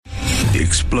the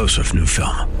explosive new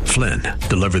film, Flynn,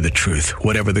 Deliver the Truth,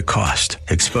 Whatever the Cost,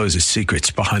 exposes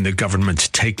secrets behind the government's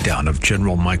takedown of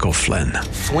General Michael Flynn.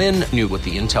 Flynn knew what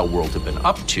the intel world had been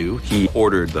up to. He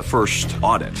ordered the first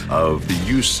audit of the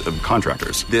use of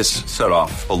contractors. This set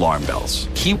off alarm bells.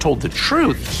 He told the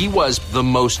truth. He was the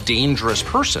most dangerous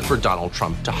person for Donald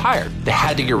Trump to hire. They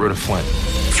had to get rid of Flynn.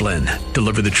 Flynn,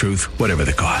 Deliver the Truth, Whatever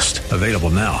the Cost. Available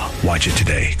now. Watch it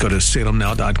today. Go to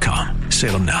salemnow.com.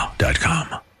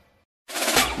 salemnow.com.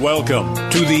 Welcome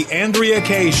to the Andrea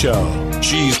Kaye Show.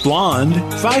 She's blonde,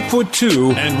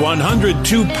 5'2", and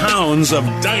 102 pounds of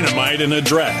dynamite in a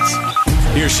dress.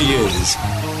 Here she is,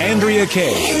 Andrea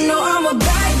Kaye. You know I'm a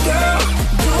bad girl.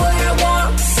 Do what I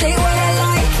want, say what I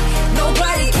like.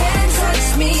 Nobody can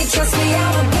touch me. Trust me,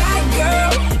 I'm a bad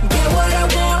girl. Get what I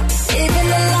want, living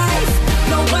the life.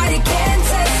 Nobody can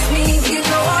touch me. You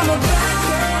know I'm a bad girl.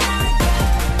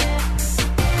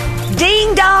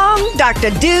 Ding dong,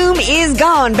 Dr. Doom is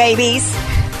gone, babies.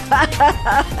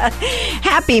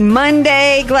 Happy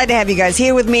Monday. Glad to have you guys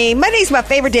here with me. Monday's my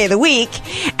favorite day of the week.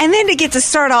 And then to get to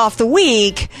start off the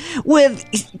week with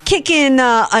kicking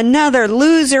another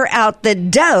loser out the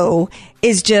door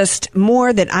is just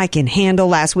more than I can handle.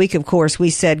 Last week, of course, we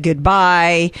said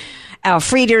goodbye.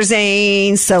 Alfreda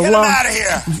Zane, so get him out of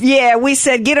here. Yeah, we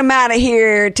said get him out of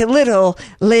here to little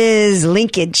Liz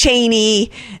Lincoln Cheney.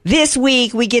 This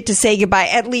week we get to say goodbye,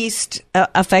 at least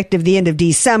effective the end of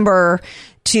December,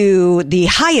 to the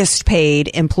highest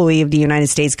paid employee of the United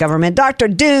States government, Dr.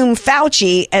 Doom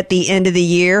Fauci, at the end of the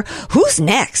year. Who's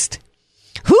next?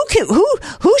 Who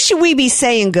should we be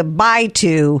saying goodbye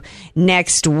to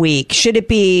next week? Should it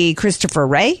be Christopher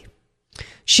Wray?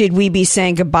 Should we be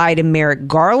saying goodbye to Merrick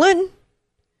Garland?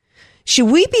 Should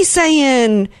we be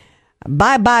saying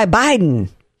bye-bye Biden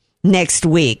next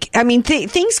week? I mean,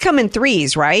 things come in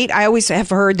threes, right? I always have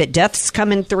heard that deaths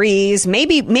come in threes.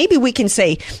 Maybe we can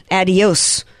say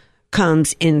adios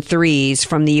comes in threes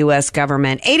from the U.S.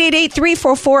 government.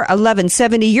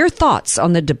 888-344-1170. Your thoughts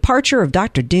on the departure of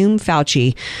Dr. Doom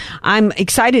Fauci. I'm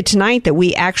excited tonight that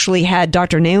we actually had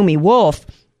Dr. Naomi Wolf,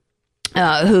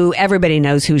 who everybody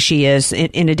knows who she is,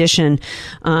 in addition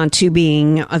to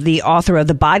being the author of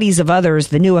The Bodies of Others,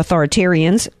 The New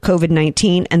Authoritarians,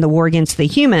 COVID-19, and the War Against the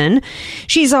Human.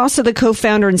 She's also the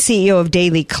co-founder and CEO of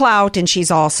Daily Clout, and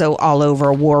she's also all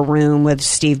over War Room with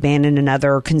Steve Bannon and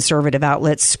other conservative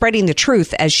outlets, spreading the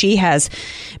truth as she has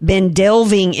been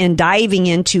diving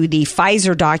into the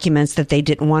Pfizer documents that they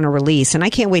didn't want to release. And I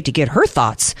can't wait to get her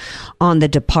thoughts on the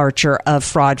departure of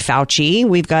Fraud Fauci.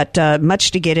 We've got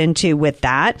much to get into with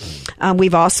that.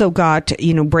 We've also got,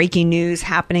 breaking news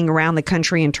happening around the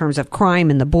country in terms of crime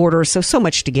and the border. So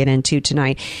much to get into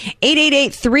tonight.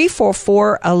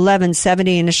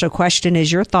 888-344-1170. Initial question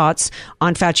is your thoughts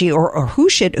on Fauci, or who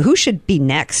should be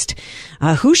next?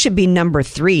 Who should be number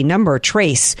three, number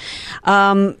trace?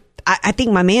 I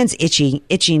think my man's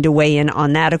itching to weigh in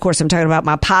on that. Of course, I'm talking about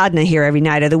my partner here every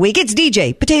night of the week. It's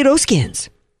DJ Potato Skins.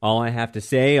 All I have to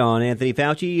say on Anthony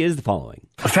Fauci is the following.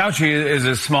 Fauci is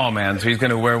a small man, so he's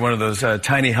going to wear one of those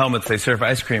tiny helmets they serve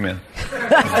ice cream in.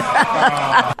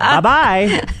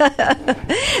 Bye-bye.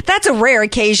 That's a rare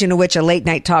occasion in which a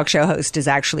late-night talk show host is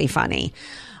actually funny.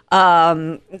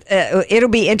 It'll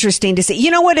be interesting to see. You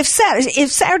know what? If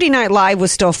Saturday Night Live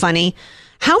was still funny,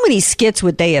 how many skits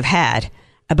would they have had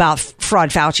about Fraud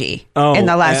Fauci in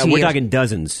the last few years? We're talking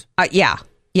dozens. Yeah.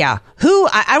 Who?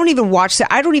 I don't even watch that.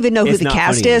 I don't even know who the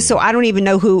cast is, so I don't even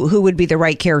know who would be the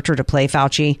right character to play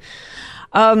Fauci.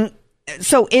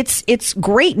 So it's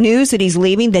great news that he's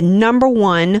leaving, the number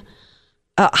one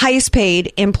highest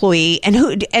paid employee. And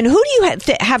who do you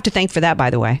have to thank for that, by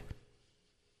the way?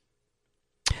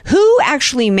 Who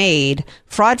actually made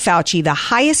Fraud Fauci the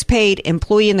highest paid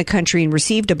employee in the country and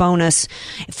received a bonus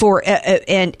for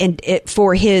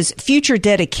for his future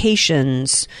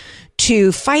dedications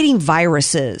to fighting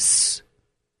viruses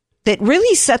that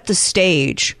really set the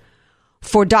stage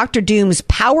for Dr. Doom's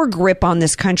power grip on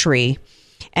this country?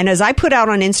 And as I put out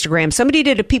on Instagram, somebody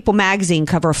did a People magazine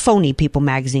cover, a phony People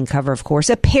magazine cover, of course,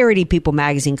 a parody People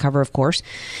magazine cover, of course,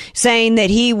 saying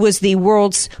that he was the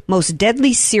world's most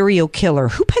deadly serial killer.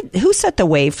 Who set the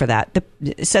wave for that?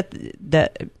 Set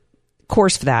the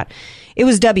course for that? It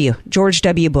was George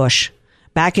W. Bush.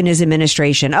 Back in his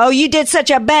administration. Oh, you did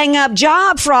such a bang-up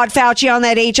job, Fraud Fauci, on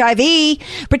that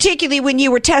HIV, particularly when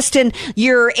you were testing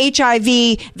your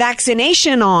HIV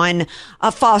vaccination on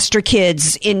foster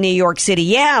kids in New York City.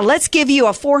 Yeah, let's give you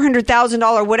a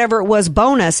 $400,000, whatever it was,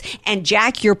 bonus and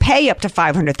jack your pay up to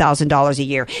 $500,000 a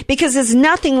year. Because there's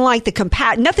nothing like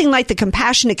the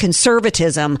compassionate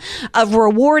conservatism of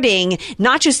rewarding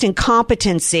not just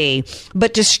incompetency,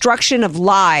 but destruction of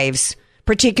lives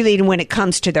particularly when it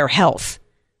comes to their health.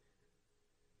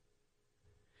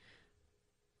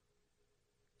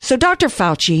 So Dr.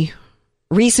 Fauci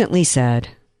recently said,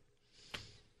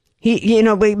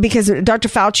 because Dr.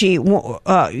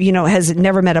 Fauci, has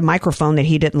never met a microphone that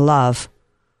he didn't love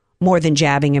more than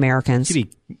jabbing Americans. Should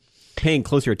be paying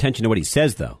closer attention to what he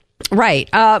says, though. Right.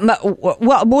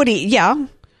 Well,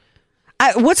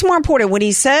 what's more important, what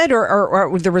he said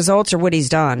or the results or what he's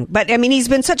done? But I mean, he's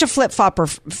been such a flip-flopper,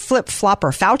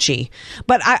 Fauci.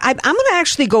 But I'm going to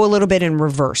actually go a little bit in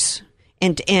reverse.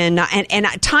 And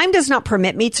time does not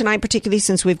permit me tonight, particularly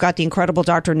since we've got the incredible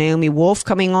Dr. Naomi Wolf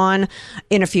coming on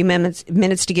in a few minutes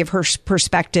to give her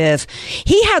perspective.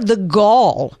 He had the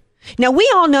gall. Now,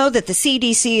 we all know that the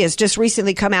CDC has just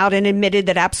recently come out and admitted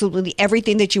that absolutely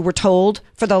everything that you were told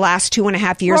for the last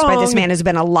 2.5 years by this man has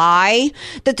been a lie,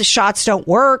 that the shots don't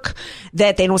work,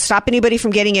 that they don't stop anybody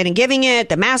from getting it and giving it,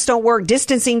 the masks don't work,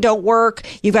 distancing don't work.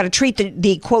 You've got to treat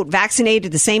the quote,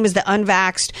 vaccinated the same as the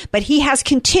unvaxxed. But he has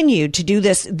continued to do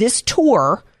this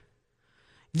tour,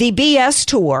 the BS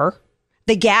tour,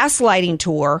 the gaslighting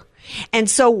tour. And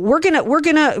so we're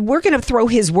gonna throw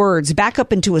his words back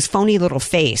up into his phony little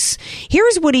face.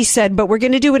 Here's what he said, but we're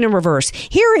gonna do it in reverse.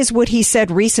 Here is what he said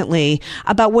recently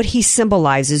about what he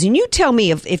symbolizes. And you tell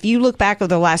me if you look back over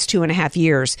the last 2.5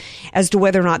 years as to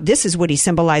whether or not this is what he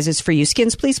symbolizes for you.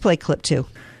 Skins, please play clip 2.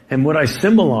 And what I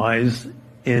symbolize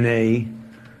in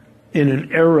an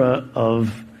era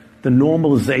of the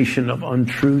normalization of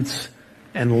untruths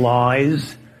and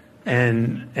lies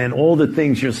and all the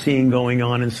things you're seeing going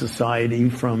on in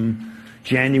society from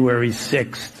January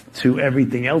 6th to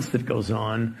everything else that goes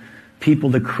on, people,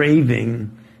 the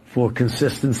craving for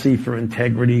consistency, for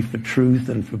integrity, for truth,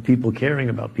 and for people caring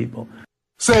about people.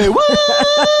 Say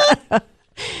what?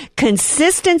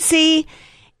 Consistency,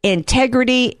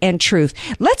 integrity, and truth.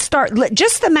 Let's start,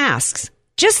 just the masks.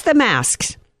 Just the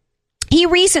masks. He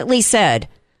recently said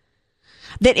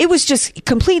that it was just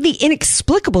completely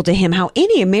inexplicable to him how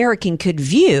any American could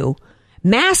view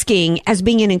masking as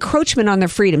being an encroachment on their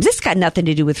freedoms. This got nothing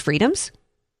to do with freedoms.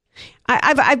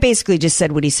 I basically just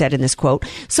said what he said in this quote.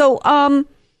 So, I'm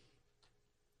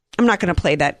not going to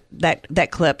play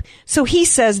that clip. So he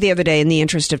says the other day, in the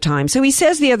interest of time,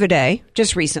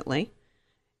 just recently,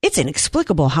 it's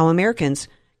inexplicable how Americans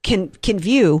can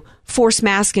view forced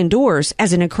mask indoors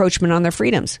as an encroachment on their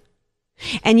freedoms.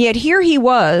 And yet here he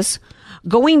was,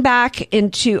 going back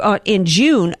into in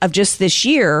June of just this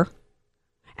year,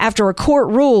 after a court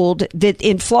ruled that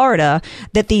in Florida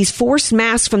that these forced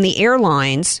masks from the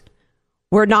airlines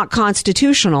were not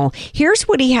constitutional. Here's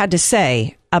what he had to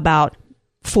say about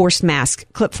forced mask.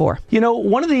 Clip 4.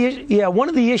 One of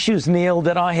the issues, Neil,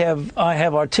 that I have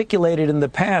articulated in the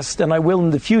past, and I will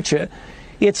in the future,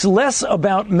 it's less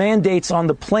about mandates on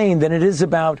the plane than it is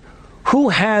about who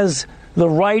has the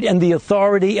right and the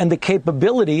authority and the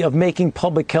capability of making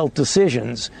public health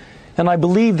decisions. And I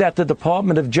believe that the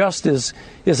Department of Justice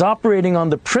is operating on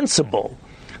the principle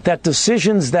that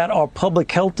decisions that are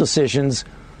public health decisions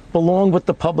belong with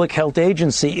the public health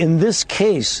agency, in this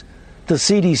case, the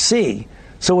CDC.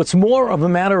 So it's more of a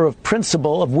matter of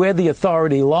principle of where the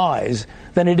authority lies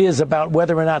than it is about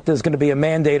whether or not there's going to be a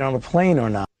mandate on a plane or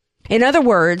not. In other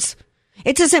words,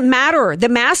 it doesn't matter. The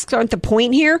masks aren't the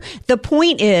point here. The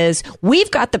point is we've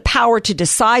got the power to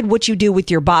decide what you do with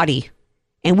your body.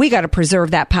 And we got to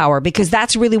preserve that power, because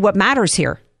that's really what matters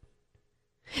here.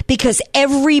 Because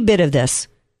every bit of this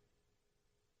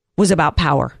was about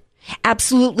power.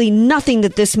 Absolutely nothing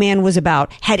that this man was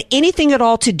about had anything at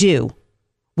all to do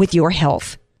with your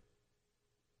health.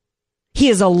 He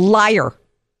is a liar.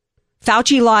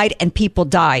 Fauci lied and people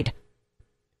died.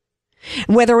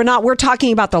 Whether or not we're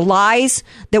talking about the lies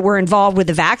that were involved with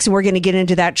the vax, and we're going to get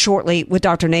into that shortly with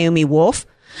Dr. Naomi Wolf,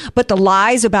 but the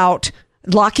lies about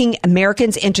locking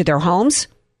Americans into their homes,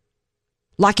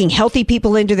 locking healthy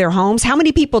people into their homes. How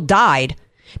many people died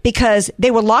because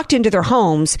they were locked into their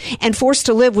homes and forced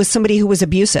to live with somebody who was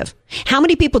abusive? How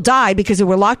many people died because they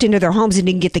were locked into their homes and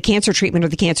didn't get the cancer treatment or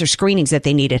the cancer screenings that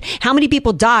they needed? How many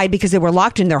people died because they were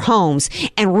locked in their homes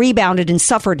and rebounded and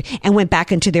suffered and went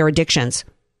back into their addictions?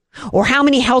 Or how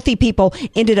many healthy people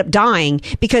ended up dying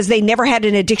because they never had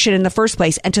an addiction in the first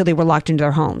place until they were locked into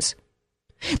their homes?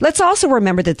 Let's also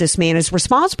remember that this man is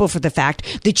responsible for the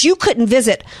fact that you couldn't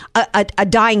visit a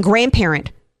dying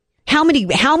grandparent. How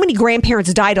many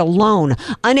grandparents died alone,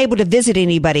 unable to visit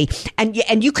anybody,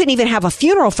 and you couldn't even have a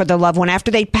funeral for their loved one after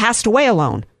they passed away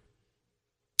alone?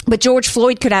 But George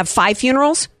Floyd could have 5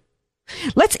 funerals?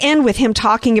 Let's end with him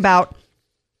talking about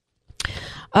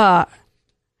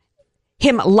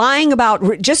him lying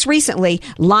about, just recently,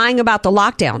 lying about the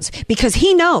lockdowns, because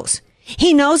he knows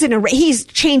He knows it. He's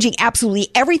changing absolutely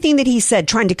everything that he said,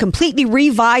 trying to completely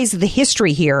revise the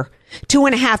history here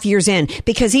 2.5 years in,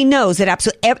 because he knows that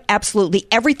absolutely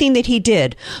everything that he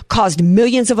did caused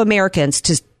millions of Americans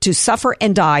to suffer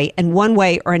and die in one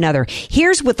way or another.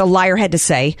 Here's what the liar had to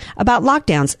say about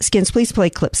lockdowns. Skins, please play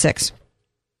clip 6.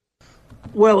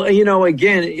 Well,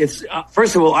 again, it's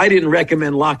first of all, I didn't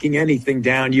recommend locking anything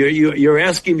down. You're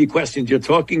asking me questions. You're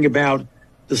talking about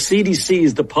the CDC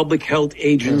is the public health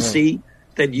agency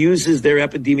that uses their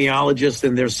epidemiologists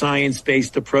and their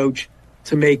science-based approach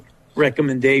to make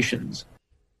recommendations.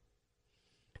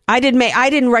 I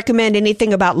didn't recommend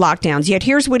anything about lockdowns, yet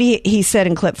here's what he said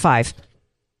in clip 5.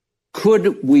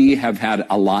 Could we have had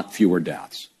a lot fewer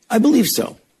deaths? I believe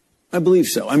so.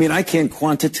 I mean, I can't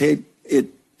quantitate it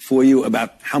for you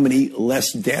about how many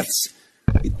less deaths.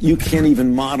 You can't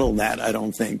even model that, I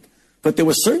don't think. But there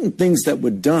were certain things that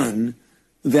were done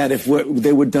that if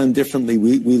they were done differently,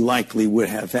 we likely would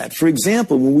have had. For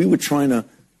example, when we were trying to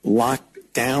lock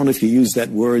down, if you use that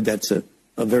word, that's a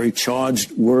very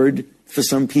charged word for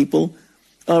some people.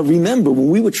 Remember, when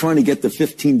we were trying to get the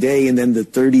 15-day and then the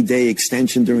 30-day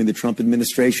extension during the Trump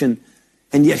administration,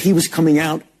 and yet he was coming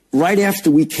out right after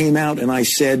we came out and I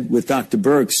said with Dr.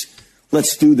 Birx,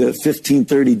 let's do the 15,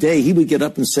 30-day, he would get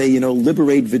up and say,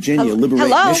 liberate Virginia,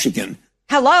 liberate Michigan.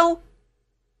 Hello?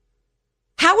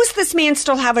 How does this man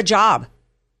still have a job?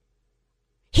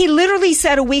 He literally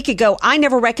said a week ago, I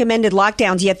never recommended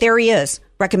lockdowns, yet there he is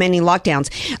recommending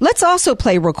lockdowns. Let's also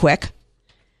play real quick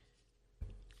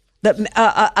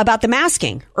about the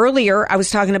masking. Earlier, I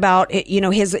was talking about,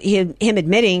 him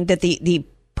admitting that the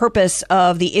purpose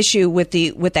of the issue with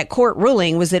that court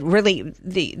ruling was that really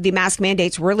the mask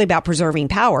mandates were really about preserving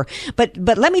power. But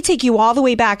let me take you all the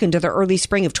way back into the early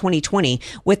spring of 2020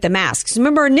 with the masks.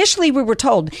 Remember, initially we were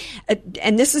told,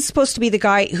 and this is supposed to be the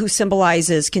guy who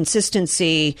symbolizes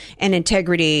consistency and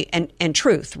integrity and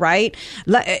truth, right?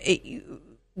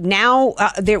 Now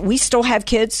we still have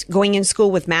kids going in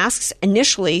school with masks.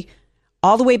 Initially,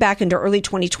 all the way back into early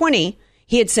 2020,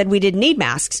 he had said we didn't need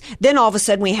masks. Then all of a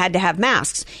sudden we had to have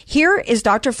masks. Here is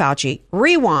Dr. Fauci.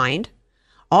 Rewind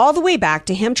all the way back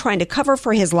to him trying to cover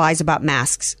for his lies about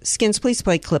masks. Skins, please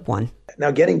play clip 1.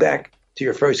 Now, getting back to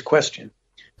your first question,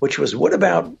 which was what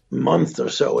about a month or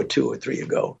so or 2 or 3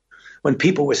 ago when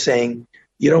people were saying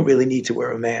you don't really need to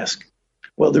wear a mask?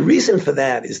 Well, the reason for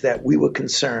that is that we were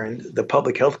concerned, the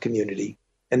public health community,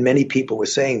 and many people were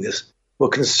saying this, were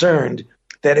concerned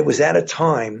that it was at a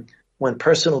time when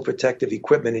personal protective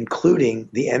equipment, including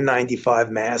the N95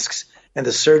 masks and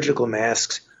the surgical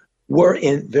masks, were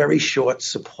in very short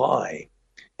supply.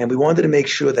 And we wanted to make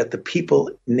sure that the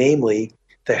people, namely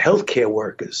the healthcare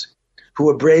workers, who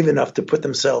were brave enough to put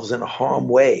themselves in harm's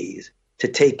way to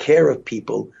take care of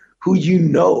people who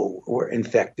were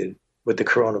infected with the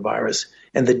coronavirus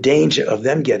and the danger of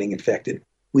them getting infected,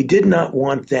 we did not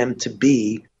want them to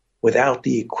be without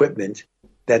the equipment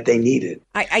that they needed.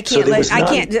 I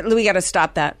can't. We got to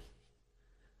stop that.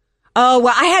 Oh,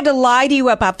 well, I had to lie to you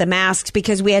about the masks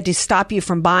because we had to stop you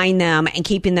from buying them and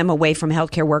keeping them away from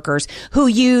healthcare workers who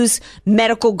use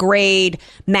medical grade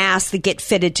masks that get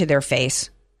fitted to their face.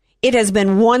 It has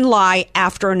been one lie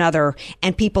after another,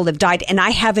 and people have died. And I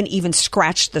haven't even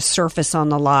scratched the surface on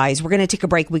the lies. We're going to take a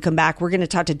break. When we come back, we're going to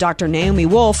talk to Dr. Naomi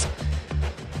Wolf,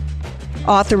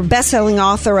 best-selling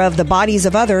author of The Bodies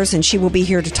of Others, and she will be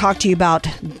here to talk to you about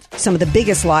some of the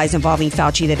biggest lies involving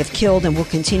Fauci that have killed and will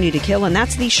continue to kill, and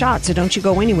that's these shots, so don't you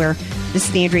go anywhere. This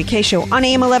is the Andrea Kaye Show on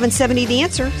AM 1170, The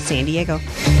Answer, San Diego.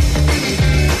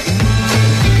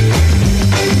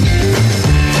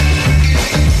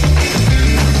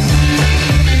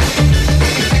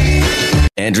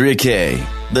 Andrea Kaye,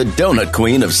 the donut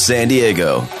queen of San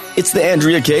Diego. It's the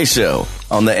Andrea Kaye Show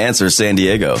on The Answer San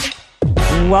Diego.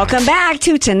 Welcome back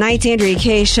to tonight's Andrea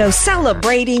Kaye Show,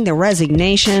 celebrating the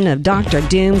resignation of Dr.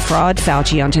 Doom Fraud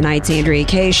Fauci on tonight's Andrea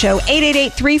Kaye Show.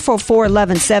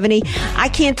 888-344-1170. I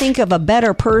can't think of a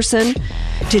better person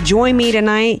to join me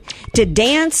tonight to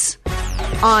dance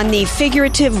on the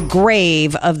figurative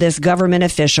grave of this government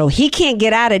official. He can't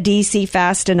get out of D.C.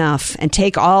 fast enough and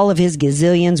take all of his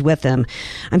gazillions with him.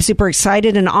 I'm super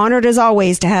excited and honored as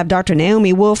always to have Dr.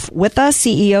 Naomi Wolf with us,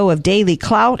 CEO of Daily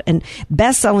Clout and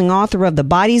best-selling author of The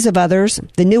Bodies of Others,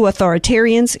 The New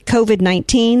Authoritarians,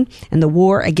 COVID-19, and the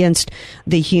War Against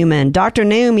the Human. Dr.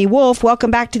 Naomi Wolf,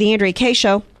 welcome back to the Andrea Kaye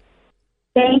Show.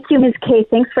 Thank you, Ms. Kaye.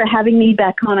 Thanks for having me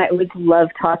back on. I always love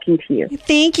talking to you.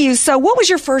 Thank you. So what was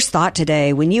your first thought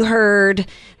today when you heard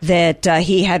that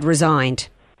he had resigned?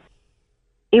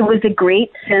 It was a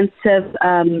great sense of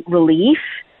relief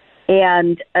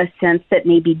and a sense that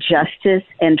maybe justice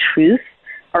and truth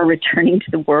are returning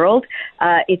to the world.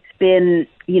 It's been,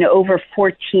 over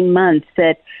 14 months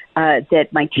that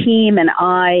my team and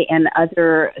I and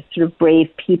other sort of brave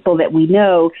people that we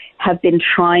know have been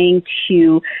trying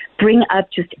to bring up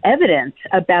just evidence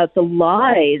about the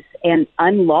lies and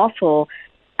unlawful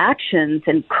actions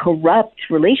and corrupt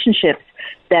relationships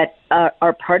that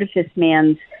are part of this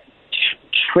man's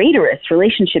traitorous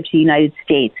relationship to the United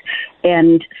States.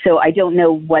 And so I don't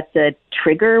know what the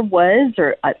trigger was,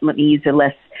 or let me use a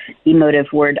less emotive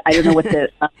word. I don't know what the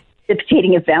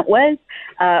precipitating event was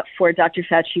for Dr.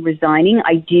 Fauci resigning.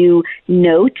 I do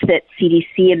note that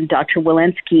CDC and Dr.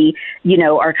 Walensky,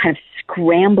 are kind of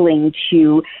scrambling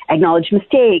to acknowledge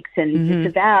mistakes and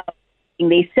disavow everything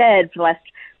they said for the last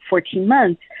 14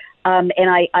 months.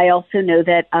 And I also know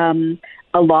that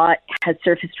a lot has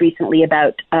surfaced recently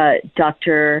about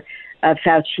Dr.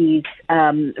 Fauci's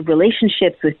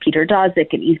relationships with Peter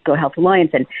Daszak and ECO Health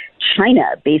Alliance and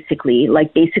China, basically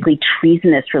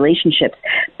treasonous relationships.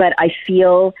 But I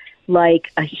feel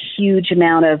like a huge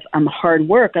amount of hard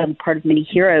work on the part of many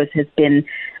heroes has been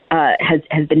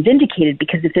vindicated,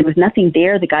 because if there was nothing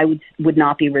there, the guy would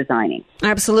not be resigning.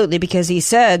 Absolutely, because he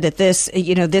said that this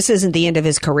isn't the end of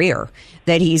his career,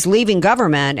 that he's leaving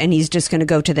government and he's just going to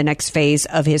go to the next phase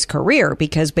of his career,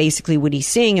 because basically what he's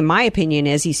seeing, in my opinion,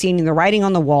 is he's seeing the writing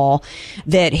on the wall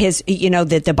that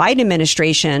that the Biden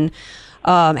administration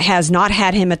has not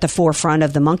had him at the forefront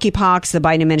of the monkeypox. The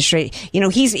Biden administration,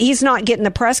 he's not getting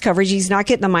the press coverage. He's not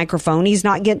getting the microphone. He's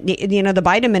not getting, the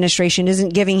Biden administration isn't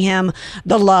giving him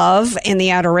the love and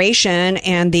the adoration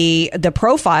and the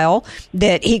profile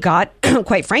that he got,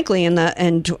 quite frankly, in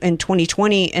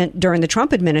 2020 and during the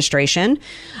Trump administration.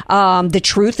 The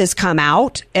truth has come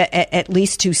out, at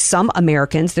least to some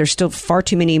Americans. There's still far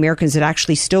too many Americans that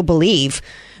actually still believe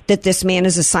that this man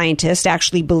is a scientist,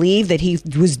 actually believe that he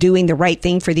was doing the right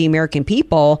thing for the American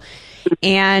people.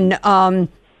 And,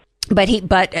 when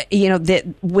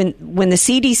the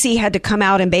CDC had to come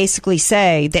out and basically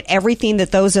say that everything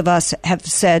that those of us have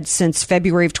said since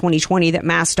February of 2020, that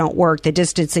masks don't work, that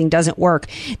distancing doesn't work,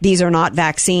 these are not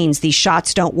vaccines, these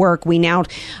shots don't work, we now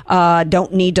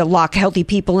don't need to lock healthy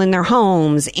people in their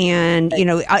homes, and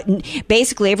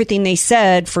basically everything they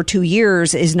said for 2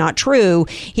 years is not true.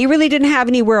 He really didn't have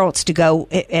anywhere else to go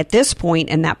at this point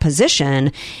in that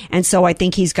position, and so I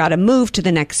think he's got to move to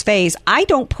the next phase. I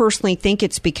don't personally think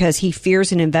it's because he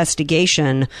fears an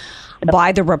investigation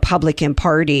by the Republican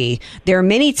Party. There are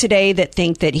many today that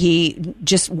think that he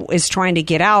just is trying to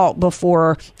get out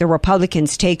before the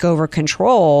Republicans take over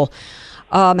control.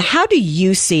 How do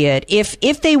you see it?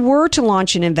 If they were to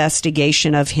launch an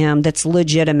investigation of him that's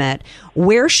legitimate,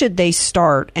 where should they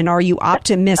start? And are you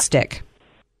optimistic?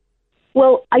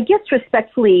 Well, I guess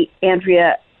respectfully,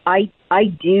 Andrea, I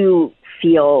do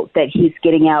feel that he's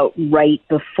getting out right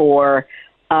before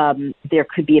there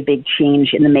could be a big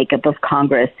change in the makeup of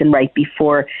Congress, and right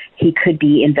before he could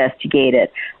be investigated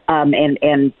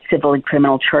and civil and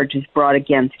criminal charges brought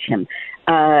against him.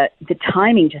 The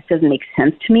timing just doesn't make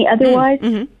sense to me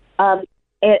otherwise.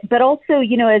 But also,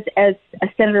 as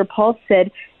Senator Paul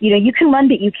said, you can run,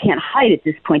 but you can't hide at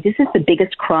this point. This is the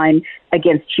biggest crime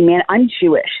against humanity. I'm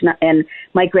Jewish, and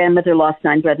my grandmother lost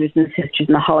 9 brothers and sisters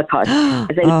in the Holocaust.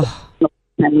 As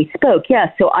and we spoke.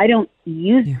 Yeah. So I don't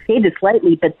say this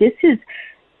lightly, but this is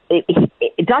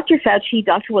Dr. Fauci,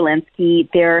 Dr. Walensky,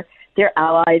 they're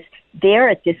allies. They're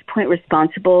at this point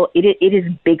responsible. It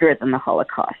is bigger than the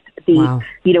Holocaust.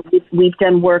 We've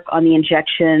done work on the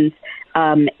injections.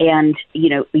 And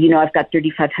I've got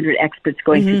 3,500 experts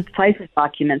going through the Pfizer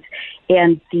documents,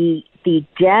 and the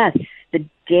deaths, the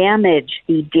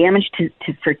damage to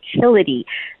fertility,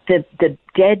 the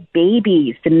dead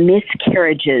babies, the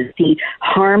miscarriages, the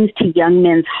harms to young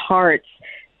men's hearts,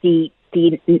 the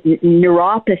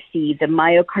neuropathy, the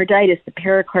myocarditis, the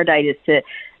pericarditis, the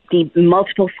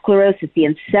multiple sclerosis, the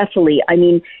encephaly. I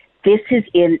mean, this is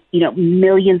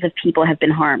millions of people have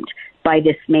been harmed by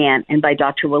this man and by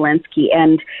Dr. Walensky,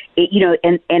 and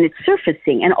it's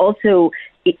surfacing. And also,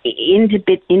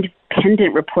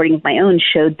 independent reporting of my own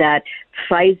showed that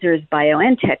Pfizer's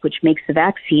BioNTech, which makes the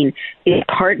vaccine, is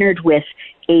partnered with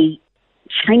a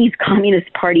Chinese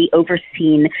Communist Party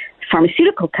overseen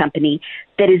pharmaceutical company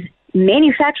that is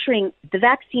manufacturing the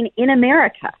vaccine in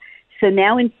America. So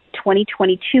now in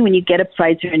 2022, when you get a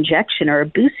Pfizer injection or a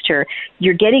booster,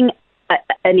 you're getting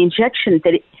an injection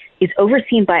that is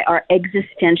overseen by our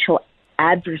existential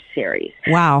adversaries.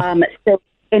 Wow.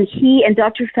 And he and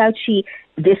Dr. Fauci,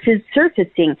 this is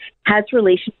surfacing, has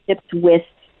relationships with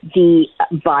the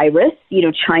virus,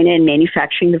 China and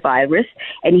manufacturing the virus,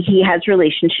 and he has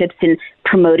relationships in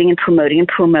promoting an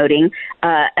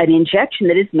injection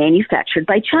that is manufactured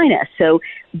by China. So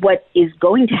what is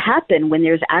going to happen when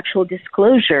there's actual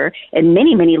disclosure, and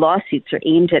many, many lawsuits are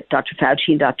aimed at Dr. Fauci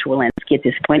and Dr. Walensky at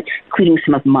this point, including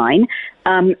some of mine,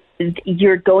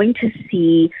 you're going to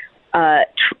see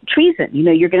treason.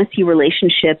 You're going to see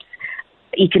relationships,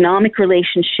 economic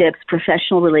relationships,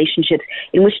 professional relationships,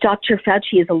 in which Dr.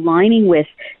 Fauci is aligning with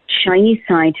Chinese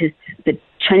scientists, the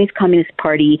Chinese Communist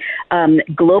Party,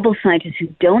 global scientists who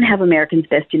don't have Americans'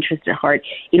 best interest at heart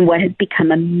in what has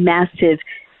become a massive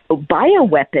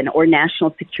bioweapon or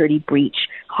national security breach,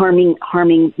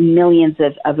 harming millions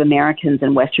of Americans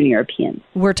and Western Europeans.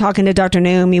 We're talking to Dr.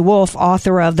 Naomi Wolf,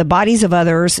 author of The Bodies of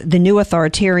Others, The New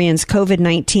Authoritarians,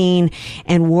 COVID-19,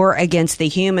 and War Against the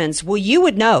Humans. Well, you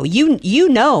would know. You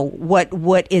know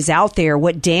what is out there,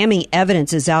 what damning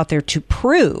evidence is out there to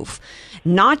prove,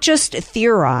 not just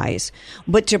theorize,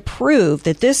 but to prove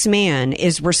that this man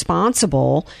is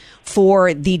responsible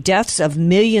for the deaths of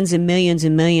millions and millions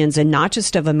and millions, and not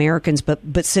just of Americans,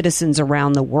 but citizens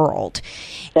around the world.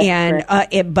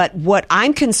 But what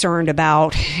I'm concerned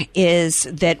about is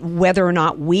that whether or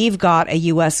not we've got a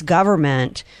U.S.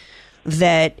 government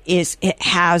that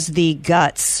has the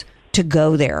guts to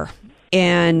go there.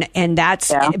 And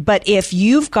that's, but if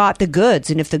you've got the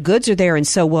goods, and if the goods are there and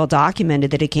so well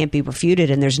documented that it can't be refuted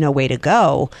and there's no way to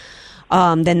go,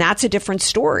 then that's a different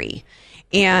story.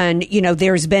 And,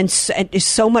 there's been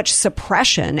so much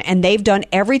suppression, and they've done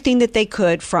everything that they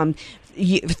could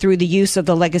through the use of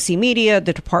the legacy media,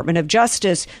 the Department of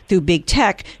Justice, through big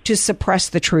tech, to suppress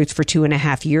the truth for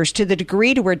 2.5 years, to the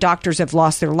degree to where doctors have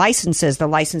lost their licenses, the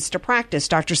license to practice.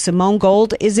 Dr. Simone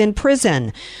Gold is in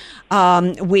prison.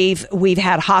 We've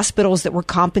had hospitals that were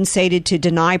compensated to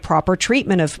deny proper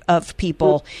treatment of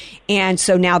people. And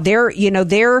so now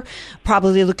they're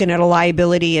probably looking at a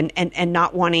liability and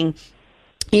not wanting,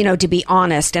 to be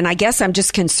honest. And I guess I'm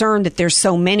just concerned that there's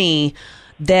so many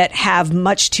that have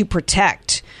much to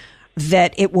protect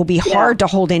that it will be hard to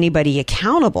hold anybody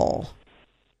accountable.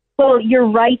 Well, you're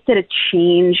right that a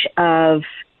change of,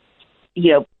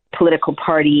 political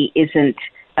party isn't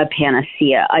a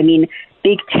panacea. I mean,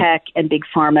 big tech and big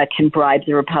pharma can bribe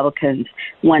the Republicans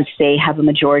once they have a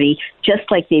majority, just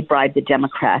like they bribe the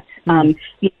Democrats.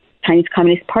 The Chinese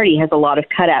Communist Party has a lot of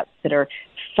cutouts that are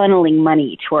funneling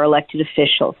money to our elected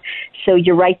officials. So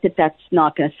you're right that that's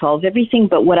not going to solve everything.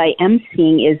 But what I am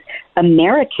seeing is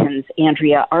Americans,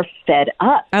 Andrea, are fed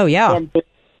up. Oh, yeah. And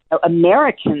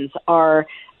Americans are,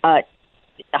 I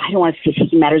don't want to say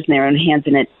taking matters in their own hands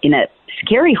in a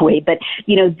scary way, but,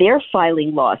 they're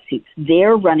filing lawsuits.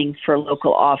 They're running for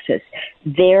local office.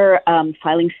 They're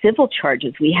filing civil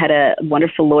charges. We had a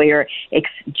wonderful lawyer,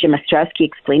 Jim Ostrowski,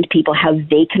 explain to people how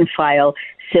they can file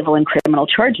civil and criminal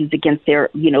charges against their,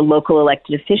 local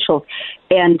elected officials.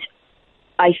 And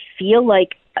I feel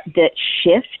like the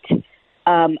shift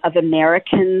of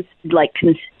Americans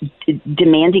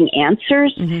demanding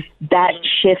answers, that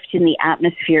shift in the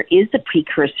atmosphere is the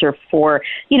precursor for,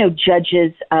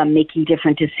 judges making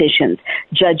different decisions.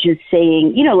 Judges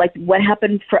saying, like what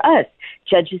happened for us.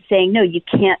 Judges saying, no, you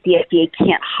can't, the FDA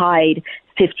can't hide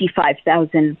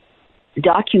 55,000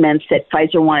 documents that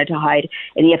Pfizer wanted to hide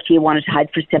and the FDA wanted to hide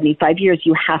for 75 years.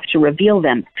 You have to reveal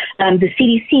them. The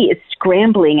CDC is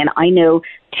scrambling, and I know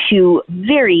two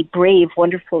very brave,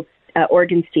 wonderful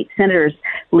Oregon State Senators,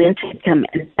 Lynn Titcomb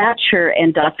and Thatcher,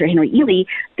 and Dr. Henry Ely,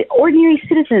 the ordinary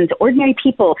citizens, ordinary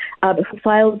people who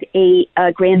filed a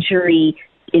grand jury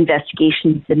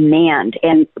investigation demand,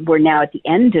 and we're now at the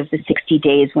end of the 60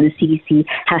 days when the CDC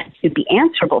has to be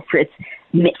answerable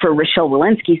for Rochelle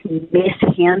Walensky's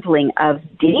mishandling of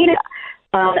data.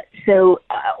 So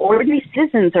ordinary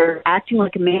citizens are acting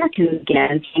like Americans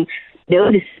again, saying, no,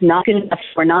 this is not good enough.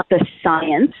 We're not the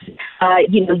science.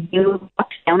 You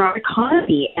locked down our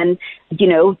economy, and,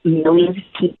 millions of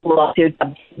people out there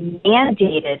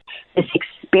mandated this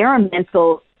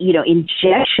experimental,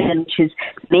 injection, which is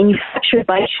manufactured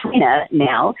by China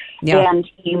now. Yeah. And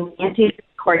you mandated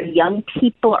our young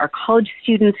people, our college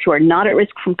students who are not at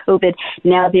risk from COVID.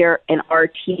 Now and our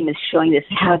team is showing this,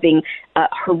 having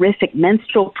horrific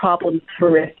menstrual problems,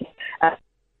 horrific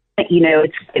there's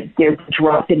a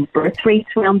drop in birth rates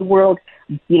around the world.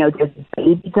 There's a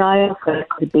baby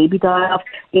die-off,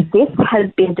 If this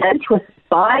has been done to us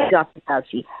by Dr.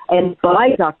 Fauci and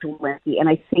by Dr. Walensky, and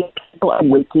I think people are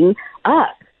waking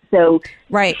up. So,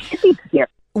 right.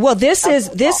 Well, this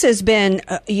has been,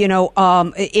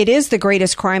 it is the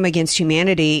greatest crime against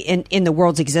humanity in the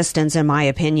world's existence, in my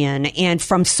opinion, and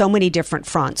from so many different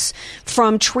fronts.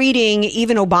 From treating,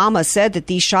 even Obama said that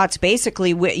these shots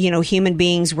basically, human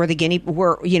beings were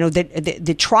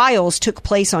the trials took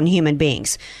place on human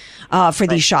beings. For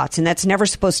these shots. And that's never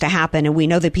supposed to happen. And we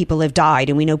know that people have died,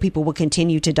 and we know people will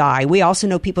continue to die. We also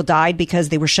know people died because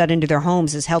they were shut into their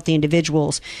homes as healthy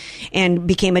individuals and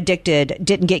became addicted,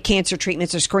 didn't get cancer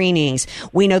treatments or screenings.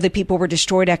 We know that people were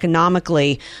destroyed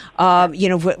economically,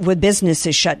 with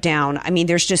businesses shut down. I mean,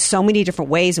 there's just so many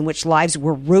different ways in which lives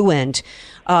were ruined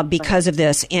because of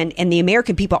this. And the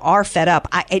American people are fed up.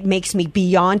 It makes me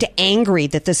beyond angry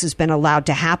that this has been allowed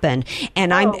to happen.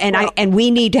 And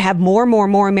we need to have more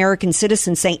American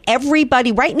citizens saying,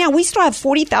 everybody right now, we still have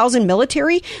 40,000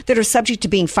 military that are subject to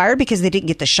being fired because they didn't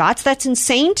get the shots. That's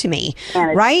insane to me,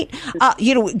 right?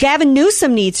 Gavin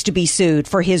Newsom needs to be sued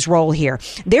for his role here.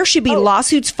 There should be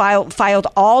lawsuits filed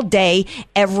all day,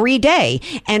 every day.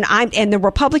 And the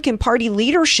Republican Party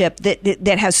leadership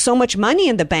that has so much money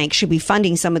in the bank should be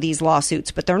funding some of these lawsuits,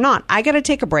 but they're not. I got to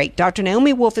take a break. Dr.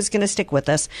 Naomi Wolf is going to stick with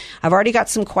us. I've already got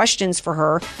some questions for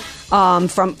her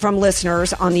from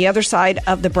listeners on the other side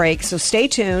of the break. So stay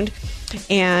tuned,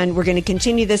 and we're going to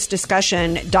continue this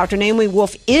discussion. Dr. Naomi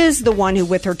Wolf is the one who,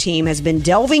 with her team, has been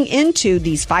delving into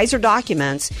these Pfizer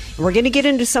documents. And we're going to get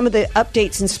into some of the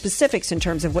updates and specifics in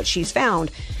terms of what she's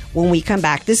found when we come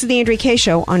back. This is the Andrea Kaye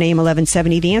Show on AM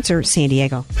 1170, The Answer, San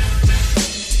Diego.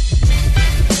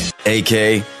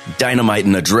 AK, Dynamite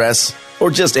in a Dress, or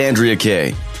just Andrea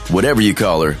Kaye. Whatever you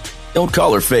call her, don't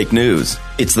call her fake news.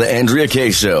 It's the Andrea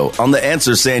Kaye Show on The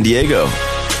Answer San Diego.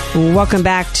 Welcome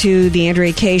back to the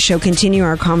Andrea Kaye Show. Continue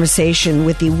our conversation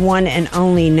with the one and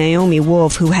only Naomi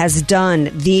Wolf, who has done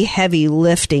the heavy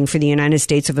lifting for the United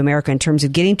States of America in terms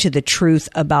of getting to the truth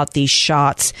about these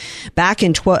shots. Back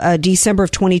in December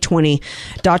of 2020,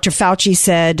 Dr. Fauci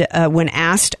said, when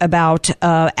asked about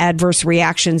adverse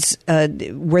reactions,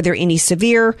 were there any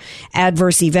severe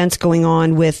adverse events going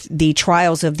on with the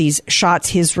trials of these shots,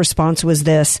 his response was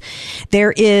this: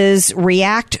 there is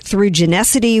react through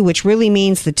genicity, which really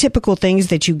means the typical things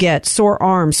that you get: sore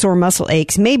arms, sore muscle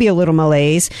aches, maybe a little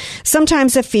malaise,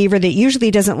 sometimes a fever that usually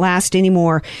doesn't last any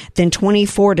more than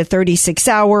 24 to 36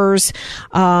 hours.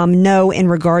 No, in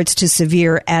regards to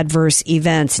severe adverse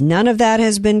events. None of that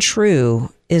has been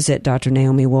true, is it, Dr.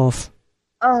 Naomi Wolf?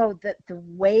 Oh, the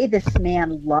way this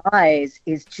man lies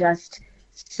is just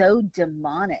so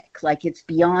demonic. Like, it's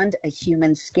beyond a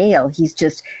human scale. He's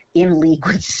just in league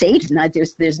with Satan.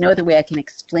 There's no other way I can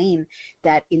explain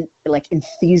that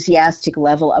enthusiastic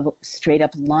level of straight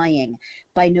up lying.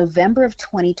 By November of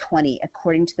 2020,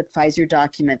 according to the Pfizer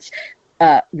documents,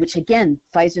 which again,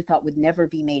 Pfizer thought would never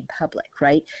be made public,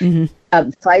 right? Mm-hmm.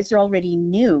 Pfizer already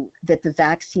knew that the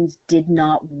vaccines did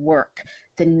not work.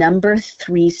 The number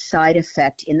 3 side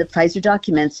effect in the Pfizer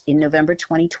documents in November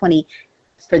 2020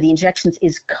 for the injections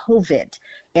is COVID.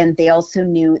 And they also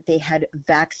knew they had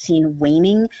vaccine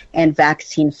waning and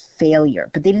vaccine failure.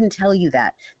 But they didn't tell you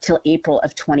that till April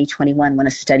of 2021 when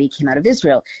a study came out of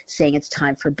Israel saying it's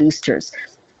time for boosters.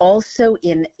 Also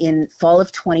in fall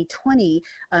of 2020,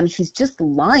 he's just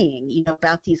lying,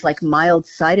 about these mild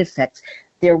side effects.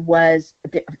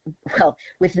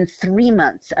 Within 3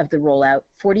 months of the rollout,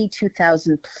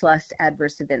 42,000 plus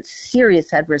adverse events,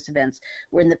 serious adverse events,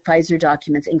 were in the Pfizer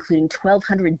documents, including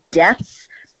 1,200 deaths,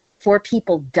 4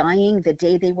 people dying the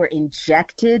day they were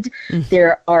injected. Mm.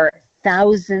 There are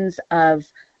thousands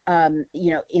of,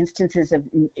 instances of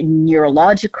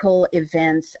neurological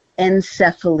events,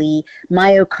 encephaly,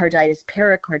 myocarditis,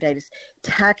 pericarditis,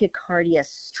 tachycardia,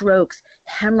 strokes,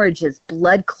 hemorrhages,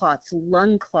 blood clots,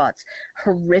 lung clots,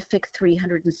 horrific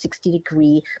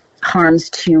 360-degree harms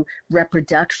to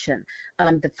reproduction.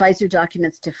 The Pfizer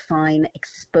documents define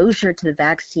exposure to the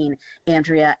vaccine,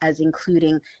 Andrea, as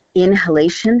including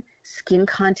inhalation, skin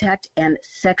contact, and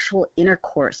sexual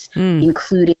intercourse,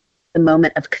 including the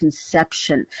moment of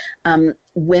conception.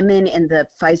 Women in the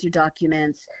Pfizer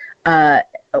documents,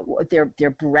 their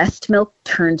breast milk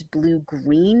turned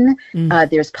blue-green.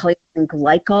 There's polyethylene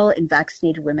glycol in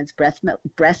vaccinated women's breast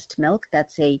milk.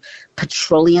 That's a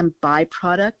petroleum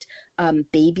byproduct.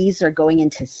 Babies are going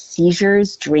into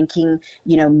seizures, drinking,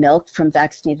 milk from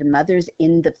vaccinated mothers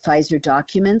in the Pfizer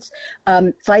documents.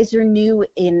 Pfizer knew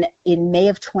in May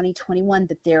of 2021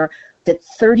 that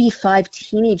 35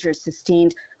 teenagers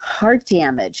sustained heart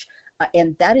damage.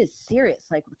 And that is serious.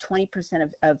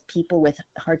 20% of people with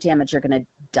heart damage are going to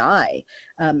die,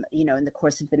 in the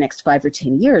course of the next 5 or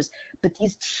 10 years. But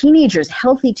these teenagers,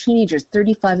 healthy teenagers,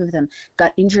 35 of them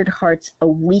got injured hearts a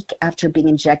week after being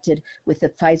injected with the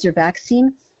Pfizer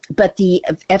vaccine. But the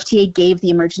FDA gave the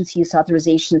emergency use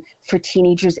authorization for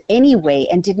teenagers anyway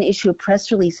and didn't issue a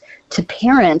press release to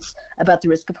parents about the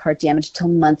risk of heart damage till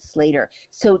months later.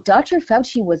 So Dr.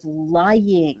 Fauci was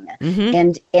lying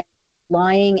and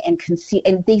lying and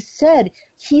and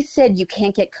he said you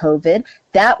can't get COVID.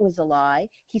 That was a lie.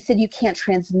 He said you can't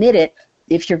transmit it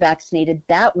if you're vaccinated.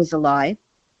 That was a lie.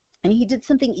 And he did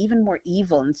something even more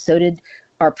evil, and so did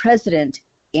our president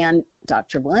and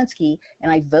Dr. Walensky,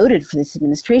 and I voted for this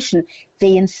administration.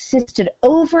 They insisted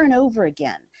over and over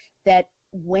again that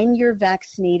when you're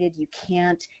vaccinated, you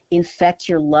can't infect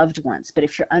your loved ones. But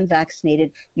if you're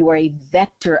unvaccinated, you are a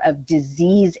vector of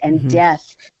disease and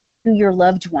death to your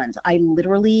loved ones. I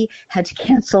literally had to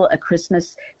cancel a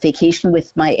Christmas vacation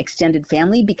with my extended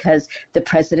family because the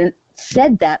president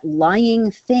said that lying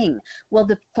thing. Well,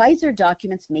 the Pfizer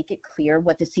documents make it clear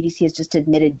what the CDC has just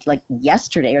admitted like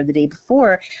yesterday or the day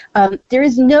before. There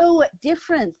is no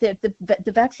difference.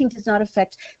 The vaccine does not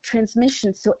affect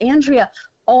transmission. So, Andrea,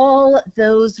 all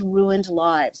those ruined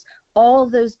lives, all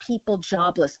those people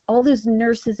jobless, all those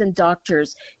nurses and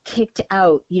doctors kicked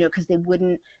out, because they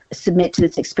wouldn't submit to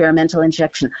this experimental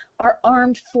injection, our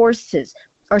armed forces,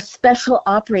 our special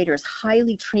operators,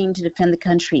 highly trained to defend the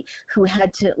country, who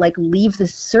had to leave the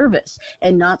service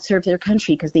and not serve their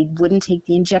country because they wouldn't take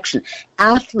the injection.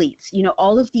 Athletes,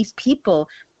 all of these people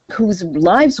whose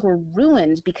lives were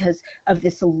ruined because of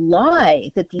this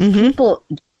lie that these people,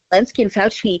 Walensky and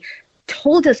Fauci,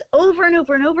 told us over and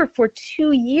over and over for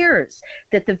 2 years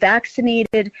that the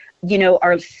vaccinated,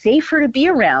 are safer to be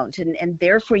around and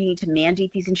therefore you need to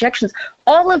mandate these injections.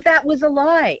 All of that was a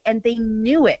lie, and they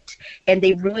knew it, and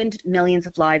they ruined millions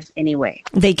of lives anyway.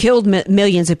 They killed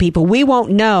millions of people. We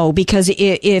won't know because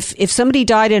if somebody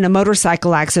died in a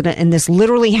motorcycle accident, and this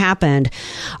literally happened,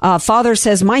 father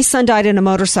says, my son died in a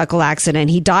motorcycle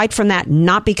accident. He died from that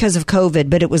not because of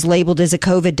COVID, but it was labeled as a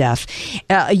COVID death.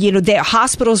 The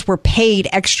hospitals were paid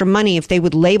extra money if they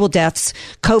would label deaths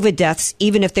COVID deaths,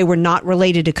 even if they were not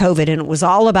related to COVID. And it was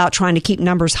all about trying to keep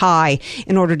numbers high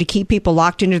in order to keep people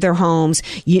locked into their homes,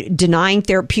 denying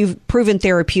proven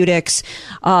therapeutics,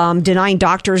 denying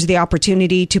doctors the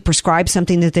opportunity to prescribe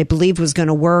something that they believed was going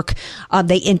to work.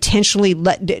 They intentionally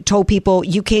told people,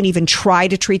 you can't even try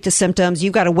to treat the symptoms.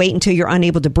 You've got to wait until you're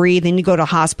unable to breathe. Then you go to a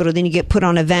hospital. Then you get put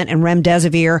on a vent and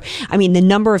remdesivir. I mean, the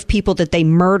number of people that they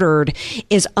murdered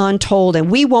is untold. And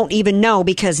we won't even know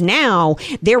because now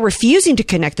they're refusing to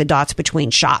connect the dots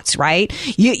between shots, right?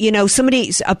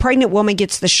 A pregnant woman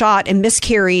gets the shot and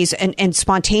miscarries and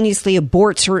spontaneously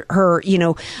aborts her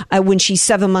when she's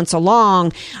 7 months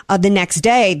along, the next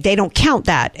day. They don't count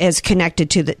that as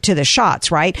connected to the shots,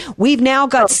 right? We've now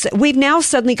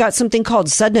suddenly got something called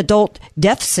sudden adult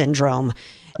death syndrome.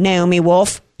 Naomi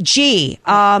Wolf,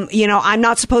 I'm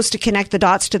not supposed to connect the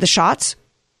dots to the shots.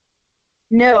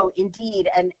 No, indeed,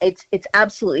 and it's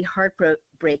absolutely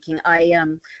heartbreaking. I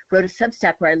wrote a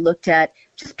Substack where I looked at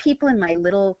just people in my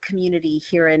little community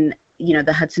here in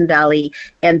the Hudson Valley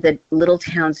and the little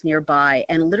towns nearby,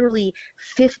 and literally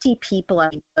 50 people I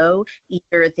know,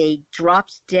 either they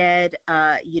dropped dead,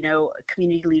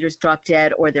 community leaders dropped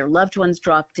dead, or their loved ones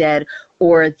dropped dead,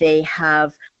 or they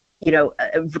have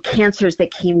cancers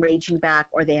that came raging back,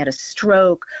 or they had a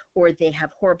stroke, or they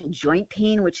have horrible joint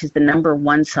pain, which is the number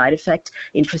one side effect,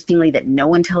 interestingly, that no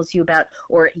one tells you about,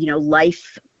 or,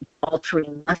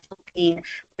 life-altering muscle pain.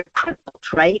 They're crippled,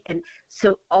 right? And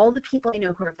so all the people I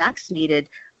know who are vaccinated,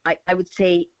 I would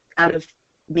say out of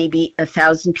maybe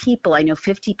 1,000 people, I know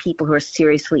 50 people who are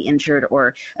seriously injured,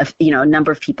 or a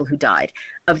number of people who died.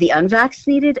 Of the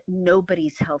unvaccinated,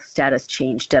 nobody's health status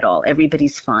changed at all.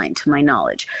 Everybody's fine, to my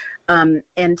knowledge.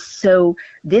 And so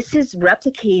this is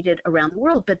replicated around the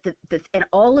world, but and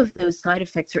all of those side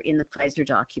effects are in the Pfizer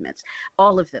documents,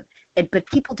 all of them. But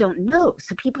people don't know.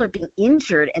 So people are being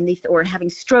injured or having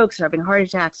strokes or having heart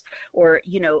attacks, or,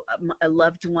 a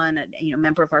loved one, a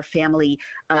member of our family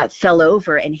fell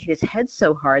over and hit his head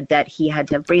so hard that he had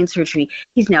to have brain surgery.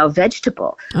 He's now a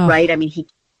vegetable, right? I mean,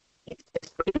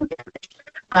 it's brain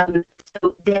damage.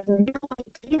 So they have no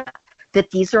idea that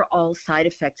these are all side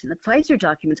effects in the Pfizer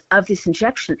documents of this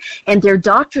injection. And their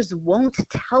doctors won't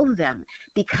tell them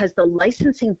because the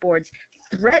licensing boards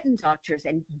threaten doctors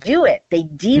and do it. They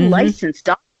de-license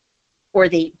doctors, or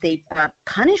they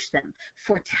punish them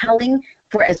for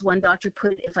as one doctor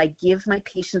put it, if I give my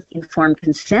patients informed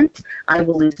consent, I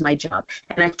will lose my job.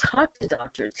 And I've talked to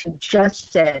doctors who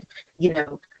just said,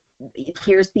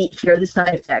 here are the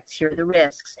side effects, here are the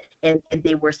risks, and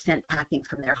they were sent packing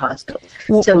from their hospitals.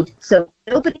 Well, so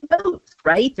nobody knows,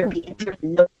 right?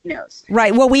 Nobody knows.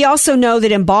 Right. Well, we also know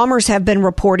that embalmers have been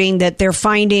reporting that they're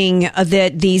finding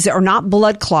that these are not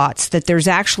blood clots, that there's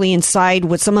actually inside,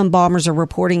 what some embalmers are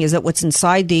reporting is that what's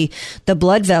inside the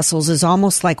blood vessels is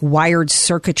almost like wired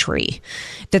circuitry,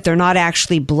 that they're not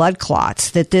actually blood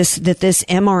clots, that this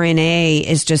mRNA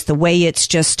is just the way it's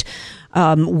just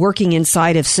working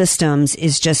inside of systems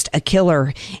is just a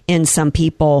killer in some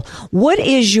people. What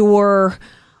is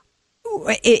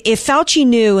if Fauci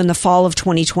knew in the fall of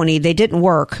 2020 they didn't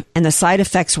work and the side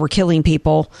effects were killing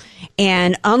people,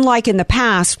 and unlike in the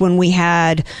past when we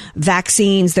had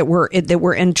vaccines that were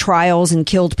in trials and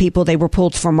killed people, they were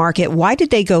pulled from market, why did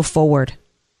they go forward?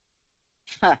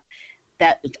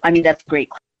 That's a great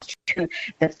question.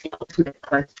 That's the ultimate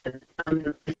question.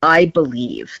 I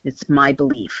believe, it's my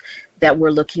belief, that we're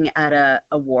looking at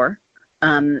a war,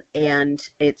 and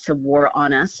it's a war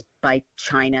on us by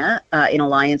China in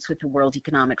alliance with the World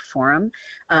Economic Forum,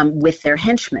 with their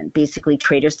henchmen, basically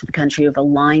traitors to the country who have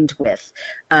aligned with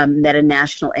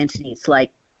meta-national entities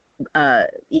like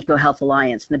EcoHealth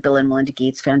Alliance and the Bill and Melinda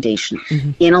Gates Foundation,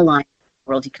 in alliance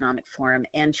World Economic Forum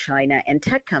and China and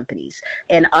tech companies.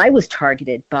 And I was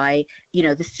targeted by, the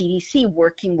CDC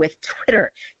working with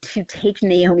Twitter to take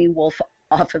Naomi Wolf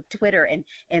off of Twitter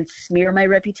and smear my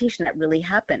reputation. That really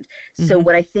happened. So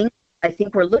what I think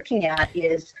we're looking at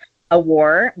is a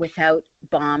war without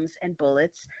bombs and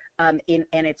bullets, and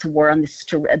it's a war on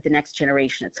the next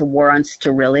generation. It's a war on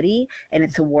sterility, and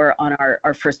it's a war on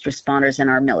our first responders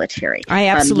and our military. I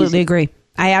absolutely agree.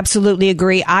 I absolutely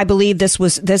agree. I believe this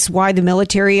why the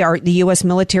military, the U.S.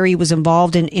 military, was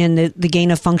involved in the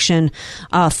gain of function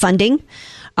funding.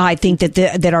 I think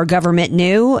that our government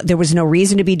knew there was no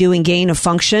reason to be doing gain of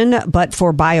function, but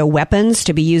for bioweapons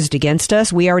to be used against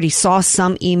us. We already saw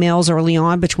some emails early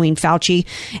on between Fauci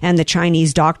and the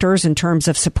Chinese doctors in terms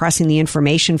of suppressing the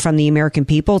information from the American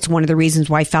people. It's one of the reasons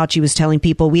why Fauci was telling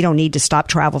people we don't need to stop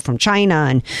travel from China,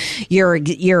 and you're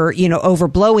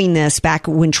overblowing this back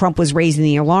when Trump was raising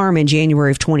the alarm in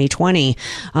January of 2020.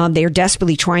 They're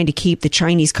desperately trying to keep the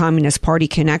Chinese Communist Party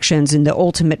connections and the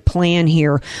ultimate plan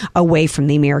here away from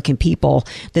the American people,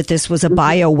 that this was a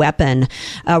bioweapon,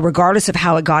 regardless of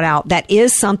how it got out. That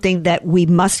is something that we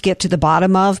must get to the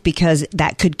bottom of, because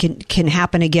that can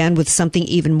happen again with something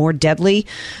even more deadly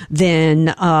than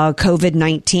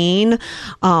COVID-19.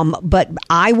 But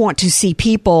I want to see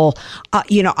people,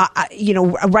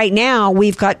 right now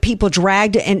we've got people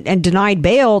dragged and denied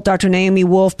bail, Dr. Naomi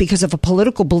Wolf, because of a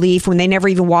political belief when they never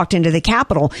even walked into the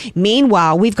Capitol.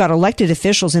 Meanwhile, we've got elected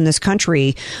officials in this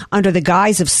country under the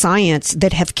guise of science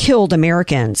that have killed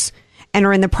Americans and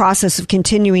are in the process of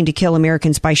continuing to kill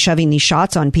Americans by shoving these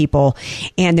shots on people.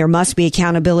 And there must be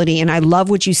accountability. And I love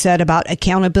what you said about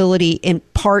accountability in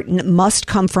part must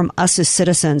come from us as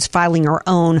citizens filing our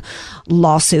own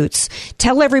lawsuits.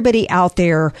 Tell everybody out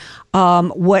there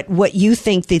what you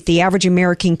think that the average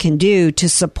American can do to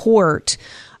support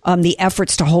the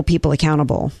efforts to hold people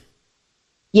accountable.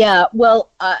 Yeah,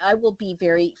 well, I will be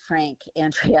very frank,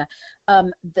 Andrea.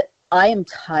 I am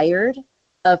tired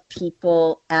of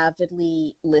people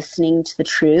avidly listening to the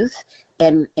truth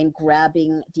and thing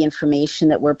the information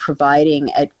that we're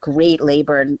providing at great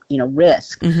labor and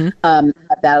risk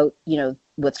about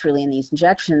what's really in these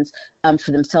injections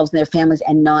for themselves and their families,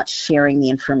 and not sharing the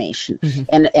information.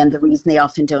 And the reason they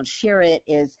often don't share it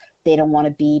is they don't want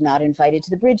to be not invited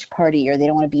to the bridge party, or they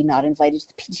don't want to be not invited to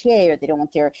the PTA, or they don't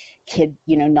want their kid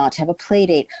not to have a play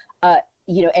date.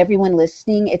 Everyone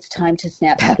listening, it's time to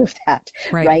snap out of that,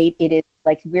 right? It is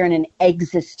like we're in an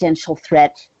existential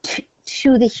threat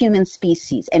to the human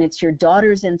species, and it's your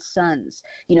daughters and sons.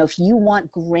 If you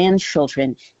want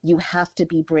grandchildren, you have to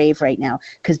be brave right now,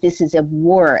 because this is a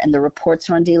war, and the reports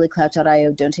are on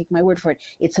dailyclout.io. Don't take my word for it.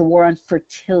 It's a war on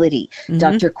fertility.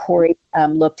 Dr. Corey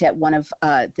looked at one of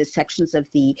the sections of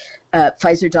the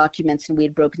Pfizer documents, and we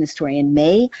had broken the story in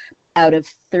May. Out of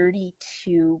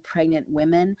 32 pregnant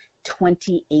women,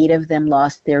 28 of them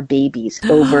lost their babies,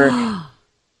 over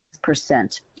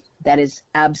 %. That is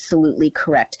absolutely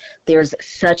correct. There's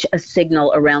such a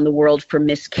signal around the world for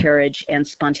miscarriage and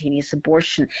spontaneous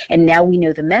abortion. And now we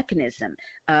know the mechanism.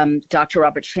 Dr.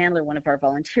 Robert Chandler, one of our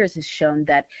volunteers, has shown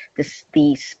that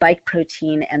the spike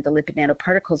protein and the lipid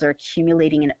nanoparticles are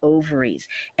accumulating in ovaries.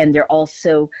 And they're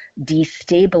also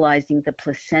destabilizing the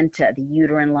placenta, the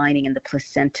uterine lining and the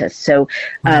placenta. So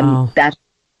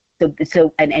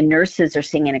and nurses are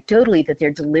saying anecdotally that they're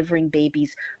delivering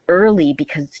babies early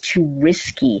because it's too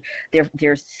risky.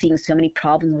 They're seeing so many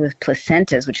problems with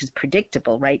placentas, which is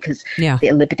predictable, right? Because the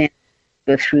lipid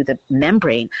go through the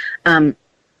membrane.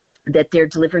 That they're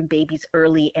delivering babies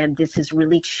early, and this is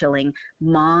really chilling.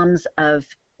 Moms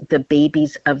of the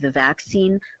babies of the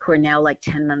vaccine who are now like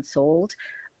 10 months old,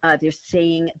 they're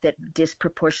saying that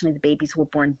disproportionately the babies were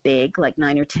born big, like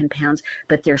 9 or 10 pounds,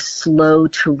 but they're slow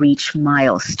to reach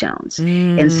milestones.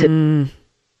 And so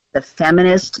the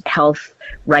feminist health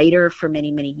writer for many,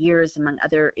 many years, among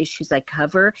other issues I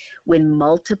cover, when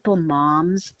multiple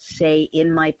moms say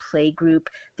in my play group,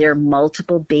 there are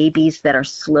multiple babies that are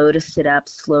slow to sit up,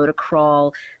 slow to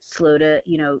crawl, slow to,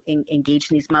 engage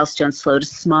in these milestones, slow to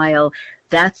smile,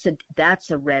 that's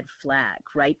a red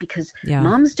flag, right? Because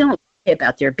moms don't lie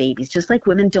about their babies, just like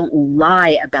women don't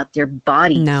lie about their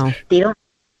bodies. No. They don't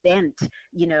invent,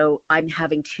 I'm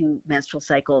having 2 menstrual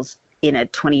cycles in a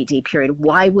 28-day period.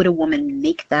 Why would a woman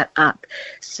make that up?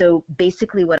 So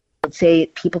basically what I would say,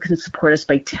 people can support us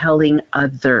by telling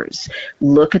others.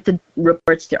 Look at the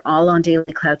reports. They're all on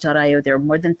dailyclout.io. There are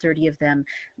more than 30 of them.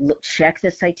 Check the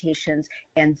citations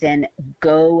and then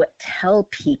go tell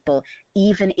people,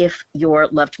 even if your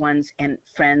loved ones and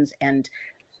friends and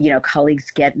colleagues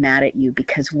get mad at you,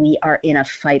 because we are in a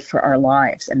fight for our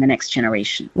lives and the next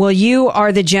generation. Well, you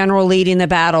are the general leading the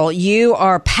battle. You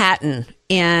are Patton.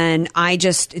 And I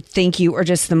just think you are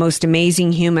just the most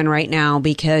amazing human right now,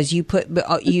 because you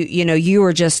you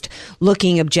are just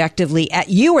looking objectively at,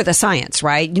 you are the science,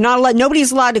 right?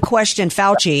 Nobody's allowed to question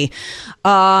Fauci.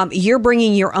 You're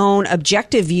bringing your own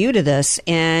objective view to this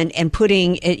and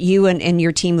putting you and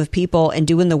your team of people and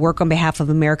doing the work on behalf of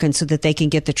Americans so that they can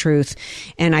get the truth.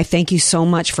 And I thank you so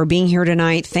much for being here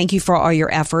tonight. Thank you for all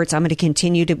your efforts. I'm going to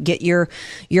continue to get your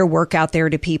work out there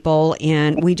to people.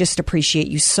 And we just appreciate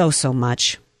you so much.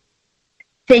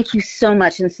 Thank you so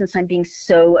much. And since I'm being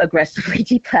so aggressively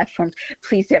deplatformed,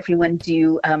 please, everyone,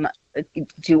 do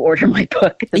order my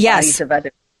book, The Bodies of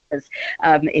Others, because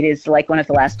it is like one of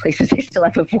the last places I still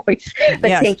have a voice.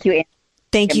 But thank you, Anne.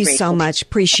 Thank you so much.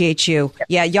 Appreciate you.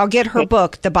 Yeah, y'all get her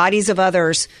book, The Bodies of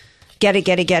Others. Get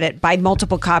it. Buy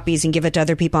multiple copies and give it to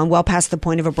other people. I'm well past the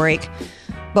point of a break.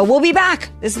 But we'll be back.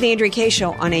 This is the Andrea Kaye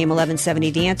Show on AM 1170.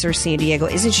 The Answer, San Diego.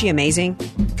 Isn't she amazing?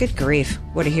 Good grief.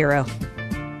 What a hero.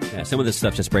 Yeah, some of this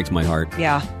stuff just breaks my heart.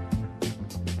 Yeah.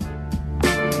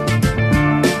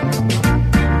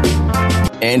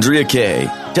 Andrea Kaye,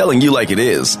 telling you like it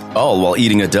is, all while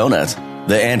eating a donut.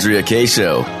 The Andrea Kaye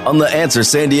Show on The Answer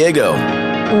San Diego.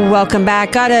 Welcome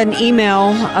back. Got an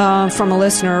email from a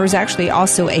listener who's actually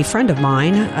also a friend of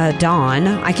mine, Don.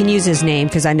 I can use his name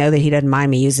because I know that he doesn't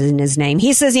mind me using his name.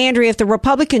 He says, Andrea, if the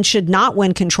Republicans should not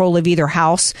win control of either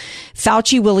house,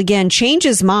 Fauci will again change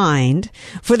his mind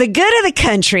for the good of the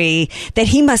country that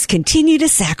he must continue to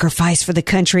sacrifice for the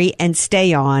country and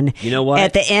stay on. You know what?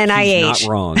 At the NIH. He's not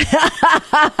wrong.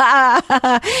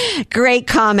 Great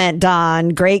comment, Don.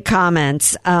 Great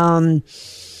comments.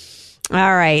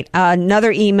 All right.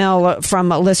 Another email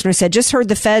from a listener said, just heard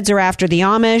the feds are after the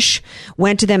Amish,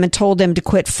 went to them and told them to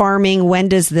quit farming. When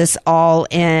does this all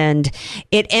end?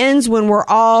 It ends when we're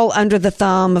all under the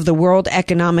thumb of the World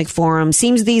Economic Forum.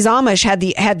 Seems these Amish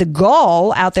had the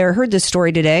gall out there. I heard this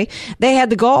story today. They had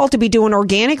the gall to be doing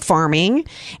organic farming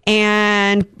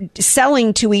and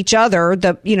selling to each other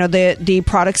the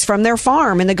products from their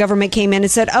farm. And the government came in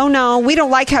and said, oh no, we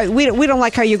don't like how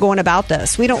you're going about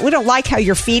this. We don't like how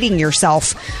you're feeding yourself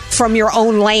from your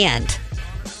own land.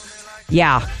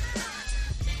 Yeah.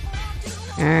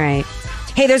 All right.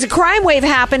 Hey, there's a crime wave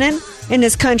happening in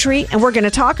this country, and we're going to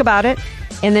talk about it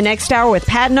in the next hour with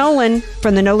Pat Nolan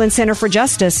from the Nolan Center for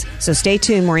Justice. So stay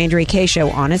tuned. More Andrea Kaye Show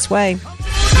on its way.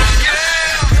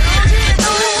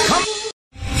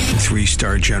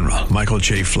 3-star General Michael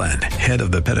J. Flynn, head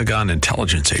of the Pentagon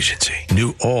Intelligence Agency,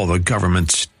 knew all the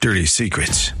government's dirty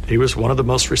secrets. He was one of the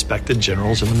most respected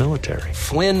generals in the military.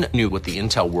 Flynn knew what the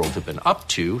intel world had been up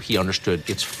to. He understood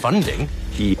its funding.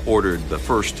 He ordered the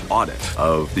first audit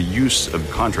of the use of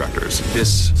contractors.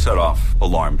 This set off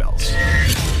alarm bells.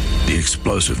 The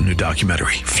explosive new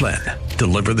documentary, Flynn,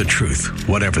 Deliver the Truth,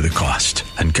 Whatever the Cost,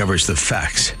 uncovers the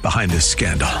facts behind this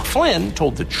scandal. Flynn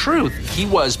told the truth. He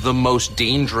was the most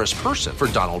dangerous person for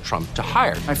Donald Trump to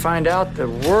hire. I find out the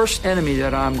worst enemy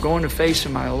that I'm going to face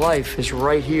in my life is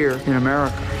right here in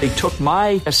America. They took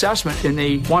my assessment and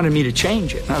they wanted me to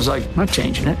change it. And I was like, I'm not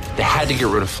changing it. They had to get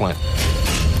rid of Flynn.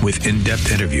 With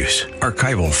in-depth interviews,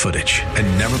 archival footage,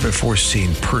 and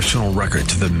never-before-seen personal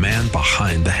records of the man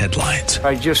behind the headlines.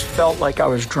 I just felt like I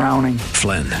was drowning.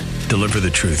 Flynn, Deliver the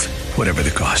Truth, Whatever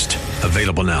the Cost.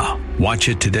 Available now. Watch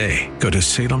it today. Go to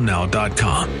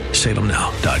salemnow.com.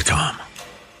 salemnow.com.